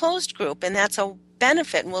is a closed group, and that's a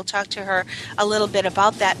benefit, and we'll talk to her a little bit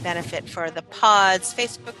about that benefit for the PODS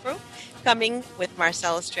Facebook group, coming with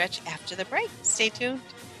Marcella Stretch after the break. Stay tuned.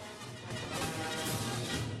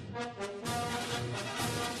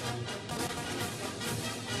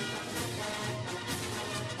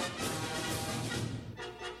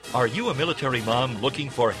 Are you a military mom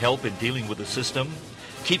looking for help in dealing with the system?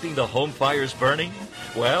 Keeping the home fires burning?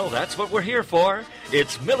 Well, that's what we're here for.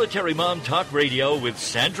 It's Military Mom Talk Radio with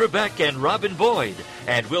Sandra Beck and Robin Boyd.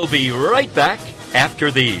 And we'll be right back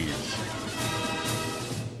after these.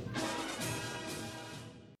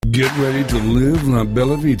 Get ready to live La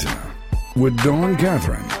Bella Vita with Dawn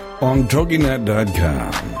Catherine on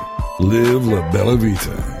TogiNet.com. Live La Bella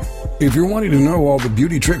Vita. If you're wanting to know all the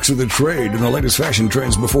beauty tricks of the trade and the latest fashion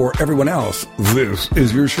trends before everyone else, this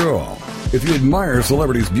is your show. If you admire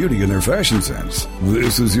celebrities' beauty and their fashion sense,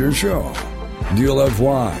 this is your show. Do you love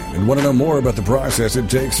wine and want to know more about the process it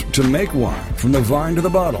takes to make wine from the vine to the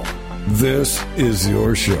bottle? This is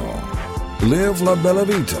your show. Live La Bella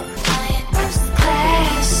Vita.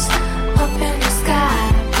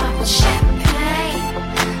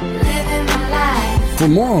 For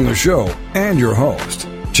more on the show and your host,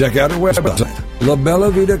 check out our website,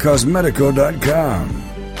 labellavitacosmetico.com.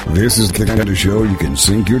 This is the kind of show you can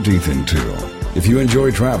sink your teeth into. If you enjoy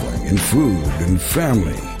traveling and food and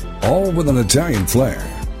family, all with an Italian flair,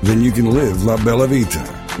 then you can live La Bella Vita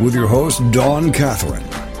with your host, Dawn Catherine.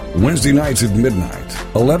 Wednesday nights at midnight,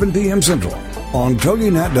 11 p.m. Central, on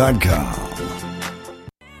TogiNet.com.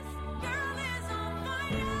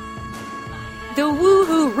 The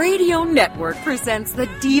Woohoo Radio Network presents the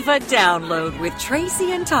Diva Download with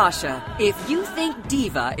Tracy and Tasha. If you think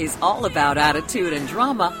Diva is all about attitude and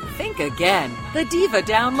drama, think again. The Diva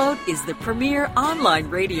Download is the premier online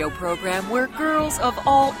radio program where girls of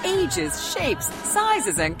all ages, shapes,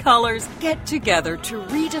 sizes, and colors get together to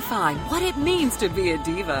redefine what it means to be a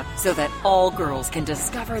diva so that all girls can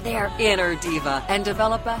discover their inner diva and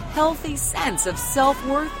develop a healthy sense of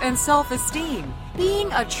self-worth and self-esteem.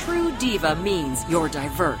 Being a true diva means you're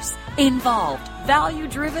diverse, involved,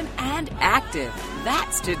 value-driven, and active.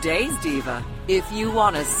 That's today's diva. If you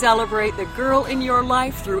want to celebrate the girl in your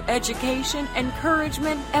life through education,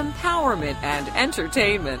 encouragement, empowerment, and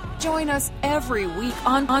entertainment, join us every week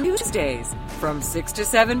on Tuesdays from 6 to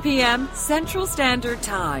 7 p.m. Central Standard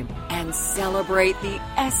Time and celebrate the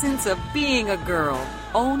essence of being a girl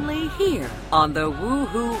only here on the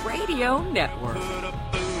Woohoo Radio Network.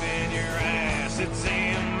 It's the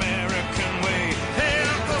American way. Hey,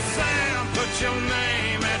 Uncle Sam, put your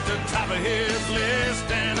name at the top of his list,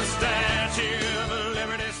 and a statue of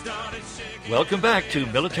liberty started shaking. Welcome back to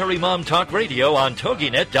Military Mom Talk Radio on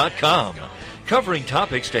TogiNet.com. Covering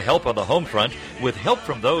topics to help on the home front with help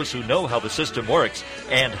from those who know how the system works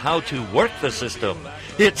and how to work the system.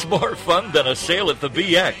 It's more fun than a sale at the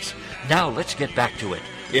BX. Now let's get back to it.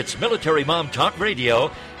 It's Military Mom Talk Radio.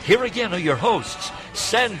 Here again are your hosts,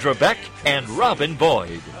 Sandra Beck and Robin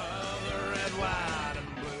Boyd.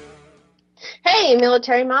 Hey,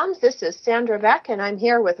 Military Moms, this is Sandra Beck, and I'm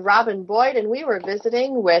here with Robin Boyd, and we were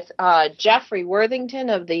visiting with Jeffrey Worthington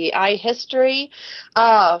of the iHistory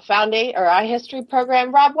iHistory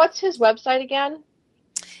program. Rob, what's his website again?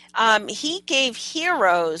 He gave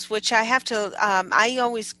Heroes, which I have to, I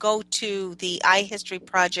always go to the iHistory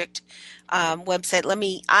Project website.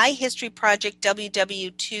 iHistoryProject,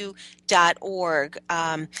 www.2.org.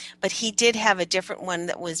 But he did have a different one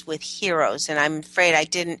that was with Heroes, and I'm afraid I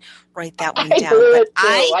didn't write that one down.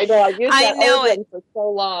 I know, I've used that one for so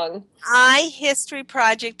long.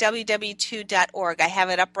 iHistoryProject, www.2.org. I have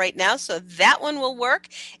it up right now, so that one will work.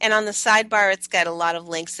 And on the sidebar, it's got a lot of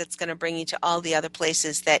links that's going to bring you to all the other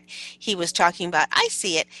places that he was talking about. I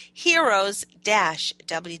see it,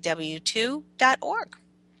 heroes-www2.org.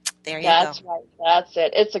 There you go. That's right. That's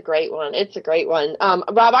it. It's a great one. It's a great one.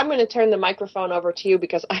 Rob, I'm going to turn the microphone over to you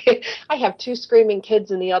because I have two screaming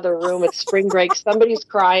kids in the other room. It's spring break. Somebody's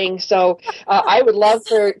crying. So I would love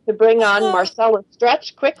to bring on Marcella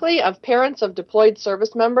Stretch quickly of Parents of Deployed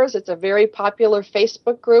Service Members. It's a very popular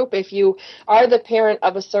Facebook group. If you are the parent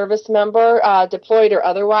of a service member, deployed or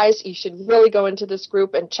otherwise, you should really go into this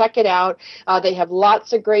group and check it out. They have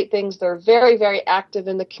lots of great things. They're very, very active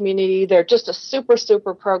in the community. They're just a super,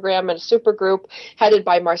 super program and a super group headed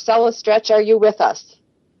by Marcella Stretch. Are you with us?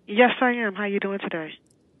 Yes, I am. How are you doing today?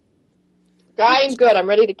 I'm good. I'm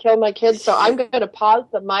ready to kill my kids, so I'm going to pause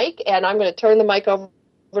the mic, and I'm going to turn the mic over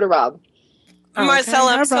to Rob. Okay.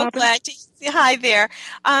 Marcella, I'm so glad to see. Hi there.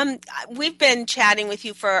 We've been chatting with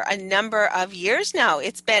you for a number of years now.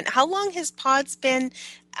 It's been, how long has PODS been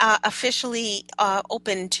officially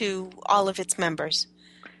open to all of its members?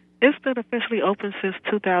 It's been officially open since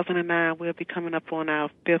 2009. We'll be coming up on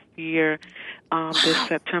our 5th year this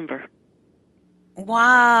September.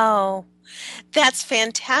 Wow. That's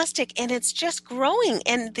fantastic. And it's just growing.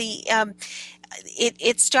 And the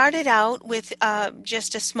it started out with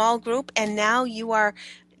just a small group, and now you are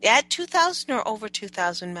at 2,000 or over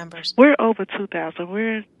 2,000 members? We're over 2,000.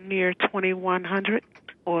 We're near 2,100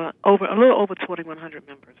 or a little over 2,100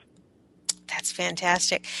 members. That's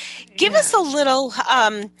fantastic. Give us a little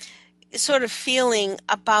sort of feeling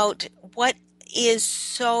about what is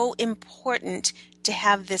so important to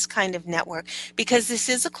have this kind of network, because this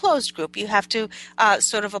is a closed group. You have to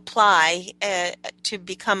sort of apply to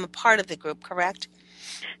become a part of the group, correct?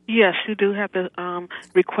 Yes, you do have to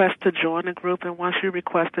request to join the group, and once you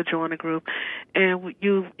request to join the group, and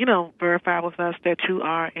you verify with us that you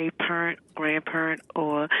are a parent, grandparent,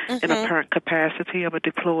 or in a parent capacity of a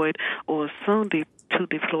deployed or soon to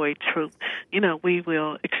deployed troop, we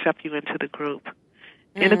will accept you into the group.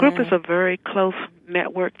 And the group is a very close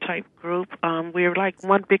network type group. We're like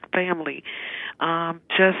one big family.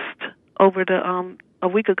 Just over a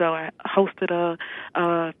week ago, I hosted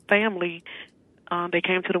a family. They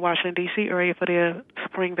came to the Washington, D.C. area for their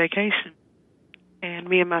spring vacation. And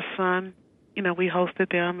me and my son, we hosted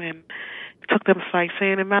them and took them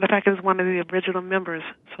sightseeing. As a matter of fact, it was one of the original members.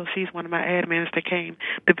 So she's one of my admins that came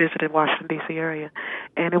to visit the Washington, D.C. area.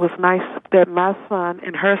 And it was nice that my son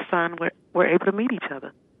and her son were able to meet each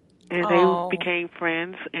other. And they became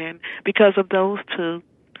friends. And because of those two,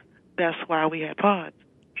 that's why we had PODS.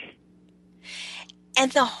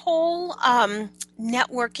 And the whole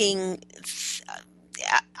networking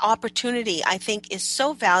opportunity, I think, is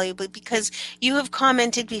so valuable, because you have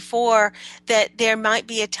commented before that there might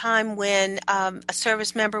be a time when a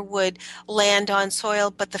service member would land on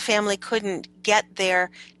soil, but the family couldn't get there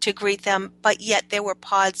to greet them, but yet there were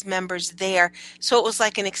PODS members there. So it was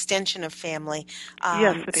like an extension of family.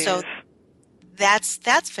 Yes, it is.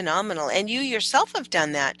 That's phenomenal. And you yourself have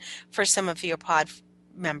done that for some of your POD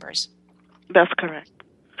members. That's correct.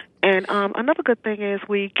 And another good thing is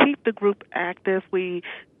we keep the group active. We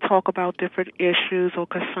talk about different issues or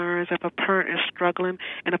concerns. If a parent is struggling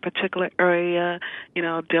in a particular area,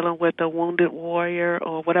 dealing with a wounded warrior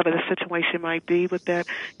or whatever the situation might be with that,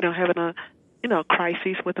 having a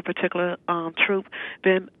crisis with a particular troop,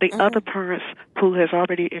 then the other parents who has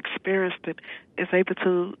already experienced it is able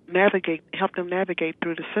to help them navigate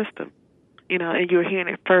through the system, and you're hearing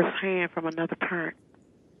it firsthand from another parent.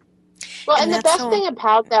 Well, and the best thing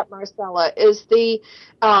about that, Marcella, is you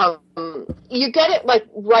get it like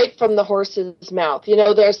right from the horse's mouth.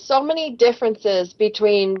 There's so many differences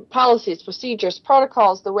between policies, procedures,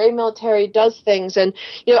 protocols, the way military does things, and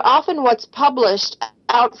often what's published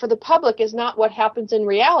out for the public is not what happens in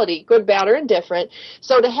reality, good, bad, or indifferent.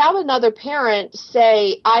 So to have another parent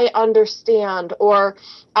say, "I understand," or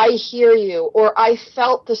 "I hear you," or "I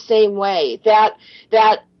felt the same way," that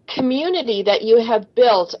community that you have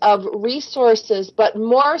built of resources, but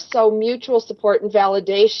more so mutual support and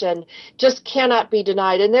validation, just cannot be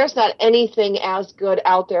denied. And there's not anything as good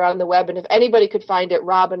out there on the web. And if anybody could find it,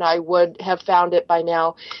 Rob and I would have found it by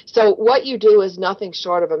now. So what you do is nothing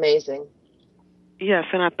short of amazing. Yes,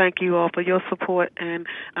 and I thank you all for your support, and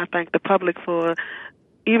I thank the public for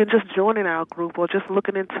even just joining our group or just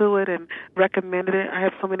looking into it and recommending it. I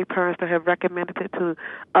have so many parents that have recommended it to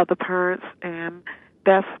other parents, and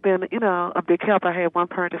that's been, a big help. I had one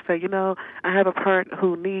parent to say, I have a parent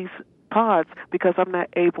who needs PODS because I'm not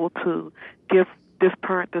able to give this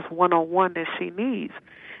parent this one-on-one that she needs.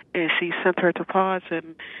 And she sent her to PODS,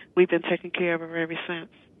 and we've been taking care of her ever since.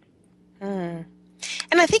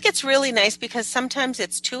 And I think it's really nice because sometimes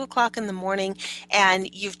it's 2:00 in the morning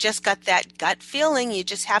and you've just got that gut feeling. You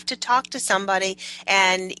just have to talk to somebody,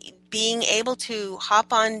 and being able to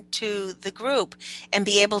hop on to the group and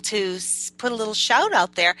be able to put a little shout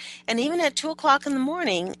out there. And even at 2:00 in the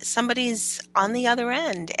morning, somebody's on the other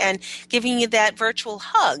end and giving you that virtual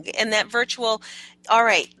hug and that virtual, all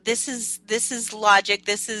right, this is logic.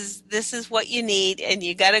 This is what you need. And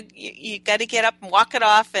you gotta get up and walk it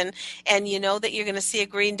off. And you know that you're going to see a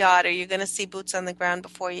green dot, or you're going to see boots on the ground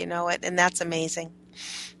before you know it. And that's amazing.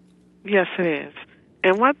 Yes, it is.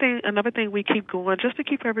 And another thing we keep going, just to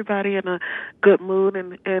keep everybody in a good mood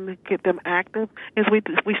and get them active, is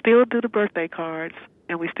we still do the birthday cards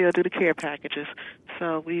and we still do the care packages.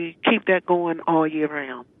 So we keep that going all year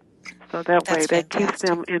round. So that way that keeps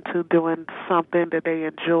them into doing something that they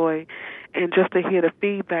enjoy. And just to hear the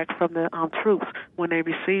feedback from the troops when they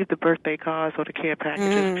receive the birthday cards or the care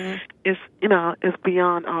packages is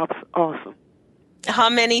beyond awesome. How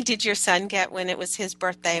many did your son get when it was his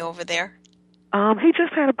birthday over there? He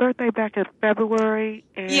just had a birthday back in February,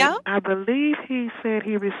 and I believe he said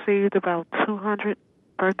he received about 200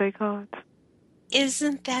 birthday cards.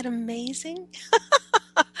 Isn't that amazing?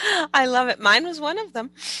 I love it. Mine was one of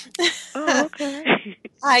them. Oh, okay.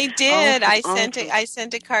 I did. Awesome. I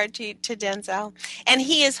sent a card to Denzel, and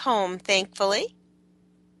he is home, thankfully.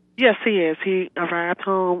 Yes, he is. He arrived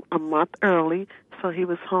home a month early, so he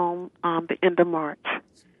was home the end of March.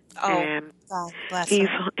 Oh, and God bless him.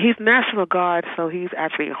 He's National Guard, so he's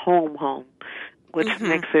actually home, which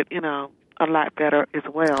makes it, a lot better as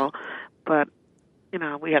well. But,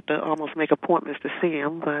 we have to almost make appointments to see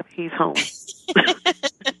him, but he's home.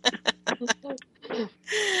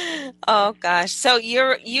 Oh gosh. So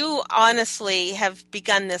you honestly have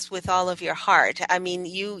begun this with all of your heart. I mean,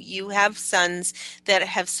 you have sons that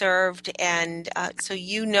have served, and so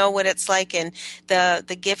you know what it's like, and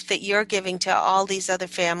the gift that you're giving to all these other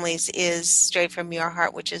families is straight from your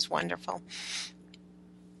heart, which is wonderful.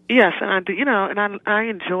 Yes, and I do, and I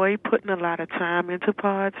enjoy putting a lot of time into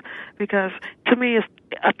PODS because to me,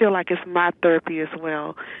 I feel like it's my therapy as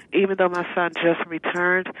well. Even though my son just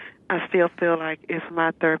returned, I still feel like it's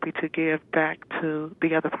my therapy to give back to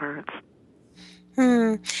the other parents.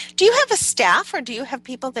 Do you have a staff, or do you have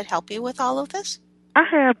people that help you with all of this? I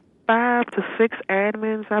have 5 to 6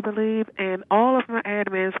 admins, I believe, and all of my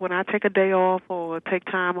admins, when I take a day off or take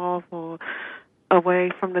time off or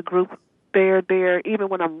away from the group, they're there. Even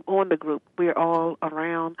when I'm on the group, we're all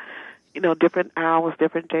around, different hours,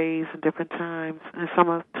 different days, and different times. And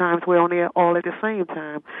sometimes we're only all at the same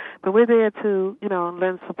time. But we're there to,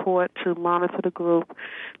 lend support, to monitor the group,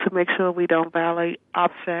 to make sure we don't violate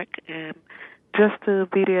OPSEC, and just to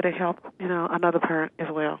be there to help, another parent as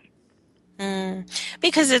well.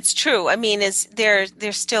 Because it's true. I mean,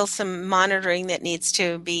 there's still some monitoring that needs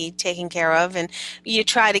to be taken care of, and you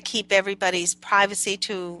try to keep everybody's privacy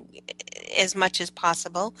to as much as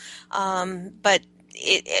possible. But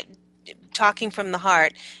talking from the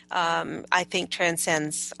heart, I think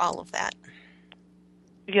transcends all of that.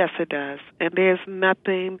 Yes, it does. And there's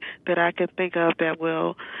nothing that I can think of that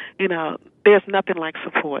will, there's nothing like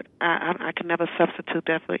support. I can never substitute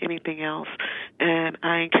that for anything else. And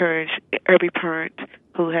I encourage every parent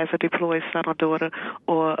who has a deployed son or daughter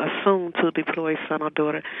or a soon-to-deploy son or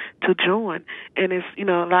daughter to join. And it's, a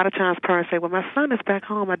lot of times parents say, well, my son is back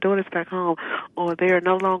home, my daughter's back home, or they're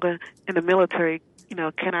no longer in the military.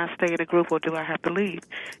 Can I stay in a group or do I have to leave?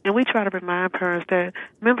 And we try to remind parents that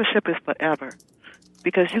membership is forever.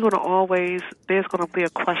 Because there's going to be a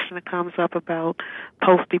question that comes up about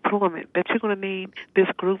post-deployment, that you're going to need this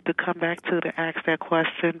group to come back to ask that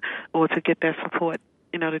question or to get that support,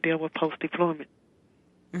 to deal with post-deployment.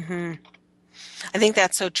 Mm-hmm. I think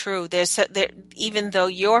that's so true. Even though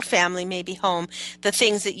your family may be home, the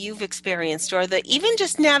things that you've experienced or even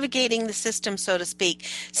just navigating the system, so to speak,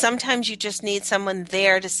 sometimes you just need someone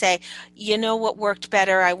there to say, what worked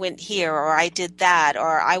better, I went here, or I did that,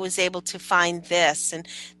 or I was able to find this. And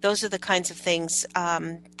those are the kinds of things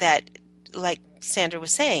that, like Sandra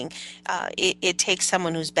was saying, it takes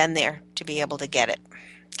someone who's been there to be able to get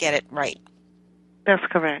it right. That's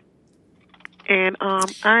correct. And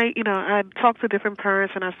I talk to different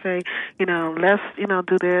parents and I say, let's,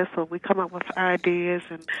 do this, or we come up with ideas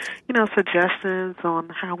and, suggestions on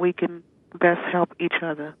how we can best help each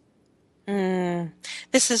other.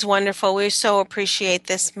 This is wonderful. We so appreciate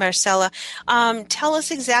this, Marcella. Tell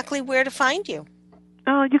us exactly where to find you.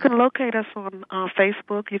 You can locate us on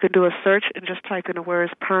Facebook. You can do a search and just type in the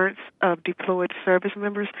words Parents of Deployed Service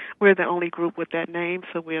Members. We're the only group with that name,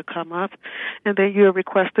 so we'll come up. And then you'll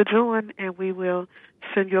request to join, and we will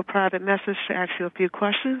send you a private message to ask you a few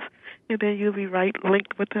questions, and then you'll be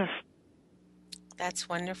linked with us. That's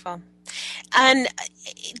wonderful. And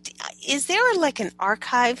is there an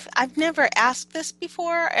archive? I've never asked this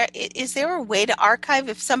before. Is there a way to archive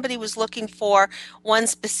if somebody was looking for one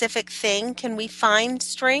specific thing? Can we find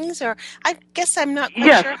strings? Or I guess I'm not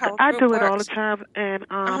quite sure how I do it works. all the time. And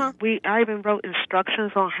I even wrote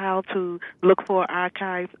instructions on how to look for an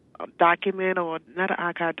archive document, or not an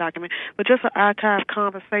archive document, but just an archive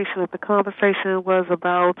conversation. If the conversation was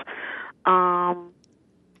about, I'm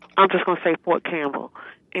just going to say Fort Campbell.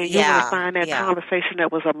 And you're going to find that conversation that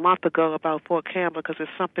was a month ago about Fort Campbell, because there's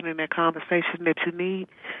something in that conversation that you need.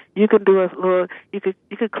 You can do a little. You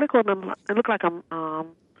could click on them. It look like a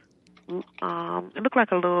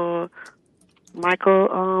little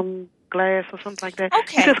micro glass or something like that.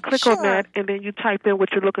 Okay, you just click on that, and then you type in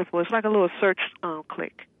what you're looking for. It's like a little search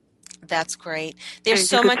click. That's great. There's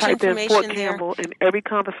so much information Fort there. Campbell, and every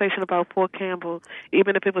conversation about Fort Campbell,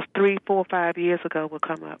 even if it was 3, 4, 5 years ago, will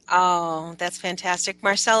come up. Oh, that's fantastic.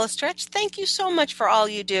 Marcella Stretch, thank you so much for all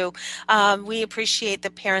you do. We appreciate the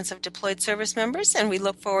parents of deployed service members, and we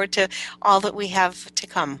look forward to all that we have to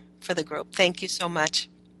come for the group. Thank you so much.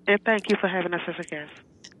 And thank you for having us as a guest.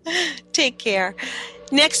 Take care.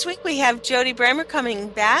 Next week, we have Jody Bremer coming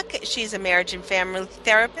back. She's a marriage and family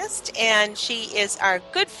therapist, and she is our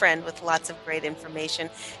good friend with lots of great information.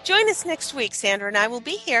 Join us next week. Sandra and I will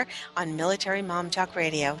be here on Military Mom Talk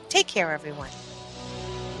Radio. Take care, everyone.